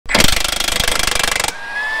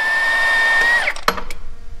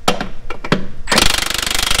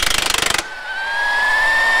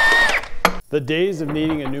The days of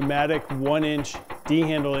needing a pneumatic 1-inch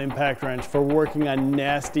D-handle impact wrench for working on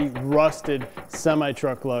nasty, rusted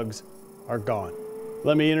semi-truck lugs are gone.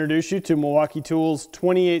 Let me introduce you to Milwaukee Tool's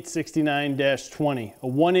 2869-20, a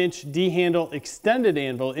 1-inch D-handle extended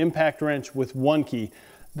anvil impact wrench with one key.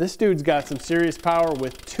 This dude's got some serious power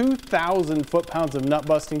with 2,000 foot-pounds of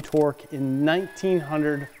nut-busting torque and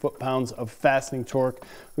 1,900 foot-pounds of fastening torque.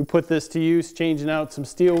 We put this to use changing out some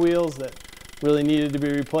steel wheels that really needed to be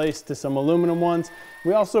replaced to some aluminum ones.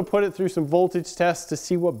 We also put it through some voltage tests to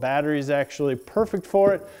see what battery is actually perfect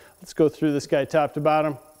for it. Let's go through this guy top to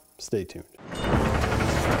bottom. Stay tuned.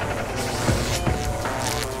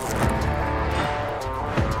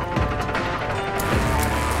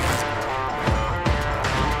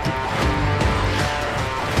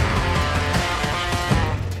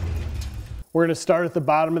 We're going to start at the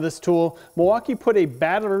bottom of this tool. Milwaukee put a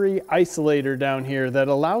battery isolator down here that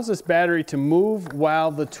allows this battery to move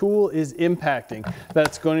while the tool is impacting.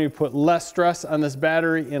 That's going to put less stress on this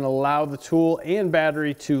battery and allow the tool and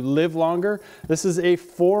battery to live longer. This is a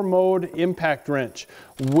 4-mode impact wrench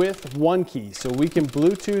with one key. So we can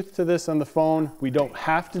Bluetooth to this on the phone. We don't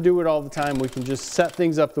have to do it all the time. We can just set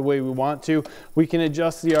things up the way we want to. We can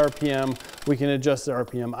adjust the RPM. We can adjust the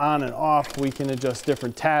RPM on and off. We can adjust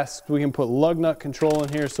different tasks. We can put lug nut control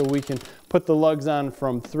in here so we can put the lugs on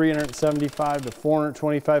from 375 to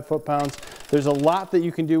 425 foot-pounds. There's a lot that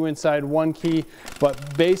you can do inside one key,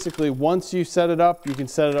 but basically once you set it up, you can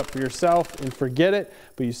set it up for yourself and forget it,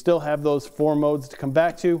 but you still have those 4 modes to come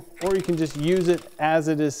back to, or you can just use it as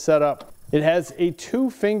it is set up. It has a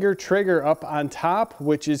 2-finger trigger up on top,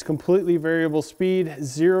 which is completely variable speed,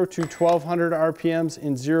 0 to 1200 RPMs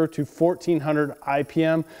and 0 to 1400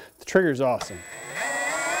 IPM. The trigger is awesome.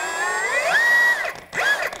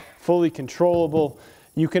 Fully controllable.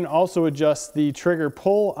 You can also adjust the trigger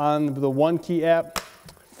pull on the one key app.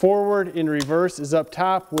 Forward and reverse is up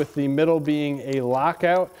top with the middle being a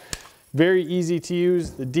lockout. Very easy to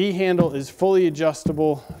use. The D handle is fully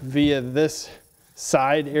adjustable via this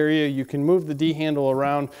side area. You can move the D handle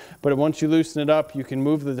around, but once you loosen it up, you can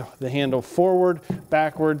move the handle forward,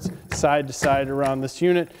 backwards, side to side around this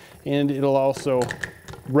unit, and it'll also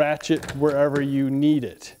ratchet wherever you need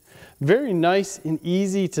it. Very nice and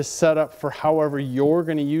easy to set up for however you're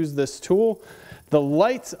going to use this tool. The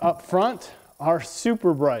lights up front are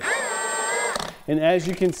super bright. And as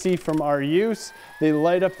you can see from our use, they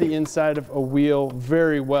light up the inside of a wheel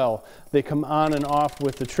very well. They come on and off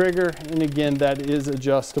with the trigger, and again, that is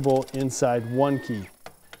adjustable inside one key.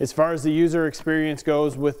 As far as the user experience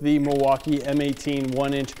goes with the Milwaukee M18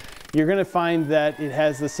 1-inch, you're going to find that it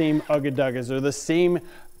has the same ugga-duggas, or the same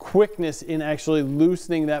quickness in actually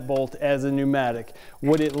loosening that bolt as a pneumatic.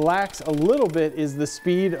 What it lacks a little bit is the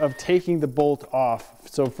speed of taking the bolt off.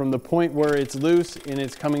 So from the point where it's loose and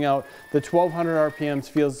it's coming out, the 1200 RPMs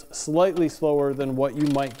feels slightly slower than what you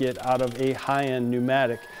might get out of a high-end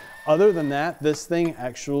pneumatic. Other than that, this thing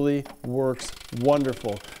actually works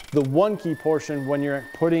wonderful. The one key portion when you're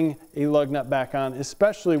putting a lug nut back on,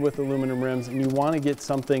 especially with aluminum rims, and you want to get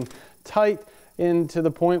something tight and to the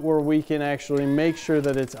point where we can actually make sure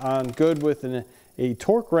that it's on good with a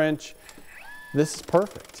torque wrench, this is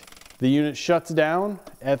perfect. The unit shuts down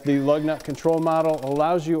at the lug nut control model,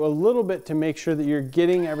 allows you a little bit to make sure that you're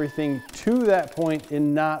getting everything to that point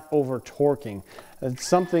and not over torquing. It's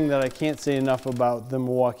something that I can't say enough about the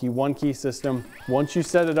Milwaukee one key system. Once you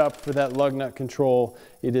set it up for that lug nut control,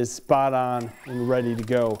 it is spot on and ready to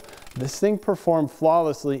go. This thing performed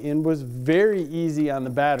flawlessly and was very easy on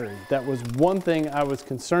the battery. That was one thing I was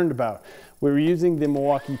concerned about. We were using the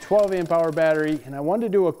Milwaukee 12 amp hour battery, and I wanted to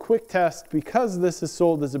do a quick test because this is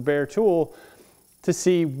sold as a bare tool to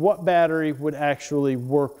see what battery would actually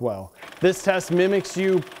work well. This test mimics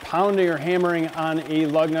you pounding or hammering on a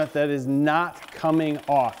lug nut that is not coming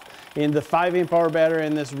off. And the 5 amp hour battery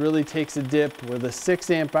in this really takes a dip, where the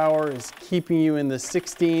 6 amp hour is keeping you in the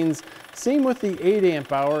 16s. Same with the 8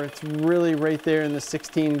 amp hour, it's really right there in the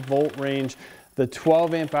 16 volt range. The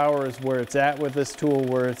 12 amp hour is where it's at with this tool,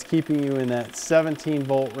 where it's keeping you in that 17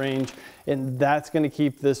 volt range, and that's going to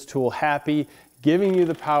keep this tool happy, giving you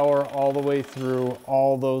the power all the way through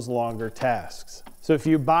all those longer tasks. So if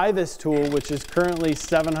you buy this tool, which is currently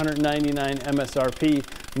 $799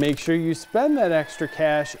 MSRP, make sure you spend that extra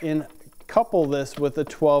cash and couple this with a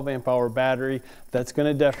 12 amp hour battery. That's going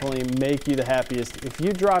to definitely make you the happiest. If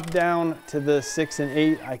you drop down to the 6 and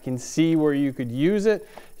 8, I can see where you could use it.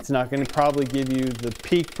 It's not going to probably give you the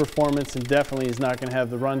peak performance, and definitely is not going to have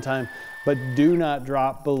the runtime, but do not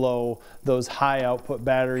drop below those high output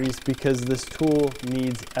batteries because this tool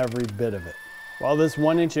needs every bit of it. While this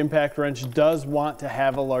 1-inch impact wrench does want to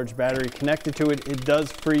have a large battery connected to it, it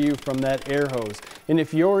does free you from that air hose. And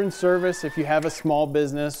if you're in service, if you have a small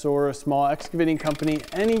business or a small excavating company,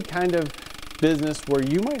 any kind of business where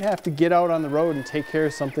you might have to get out on the road and take care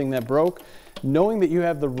of something that broke, knowing that you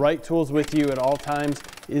have the right tools with you at all times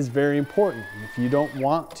is very important. If you don't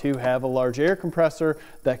want to have a large air compressor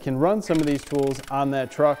that can run some of these tools on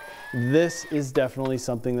that truck, this is definitely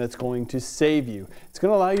something that's going to save you. It's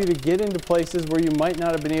going to allow you to get into places where you might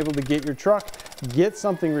not have been able to get your truck, get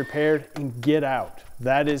something repaired, and get out.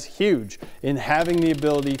 That is huge. In having the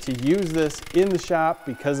ability to use this in the shop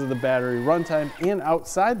because of the battery runtime and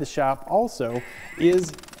outside the shop also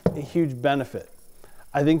is a huge benefit.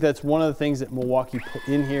 I think that's one of the things that Milwaukee put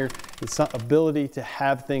in here, is some ability to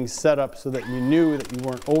have things set up so that you knew that you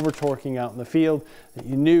weren't over torquing out in the field, that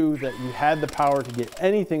you knew that you had the power to get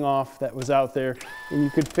anything off that was out there, and you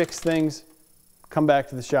could fix things, come back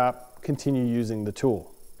to the shop, continue using the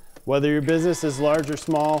tool. Whether your business is large or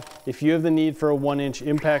small, if you have the need for a 1-inch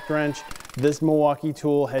impact wrench, this Milwaukee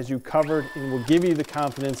Tool has you covered and will give you the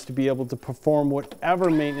confidence to be able to perform whatever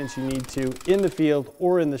maintenance you need to in the field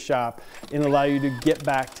or in the shop and allow you to get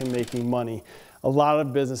back to making money. A lot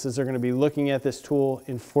of businesses are going to be looking at this tool,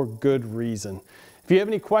 and for good reason. If you have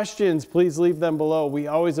any questions, please leave them below. We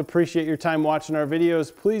always appreciate your time watching our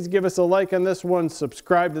videos. Please give us a like on this one.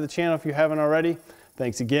 Subscribe to the channel if you haven't already.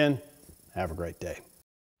 Thanks again. Have a great day.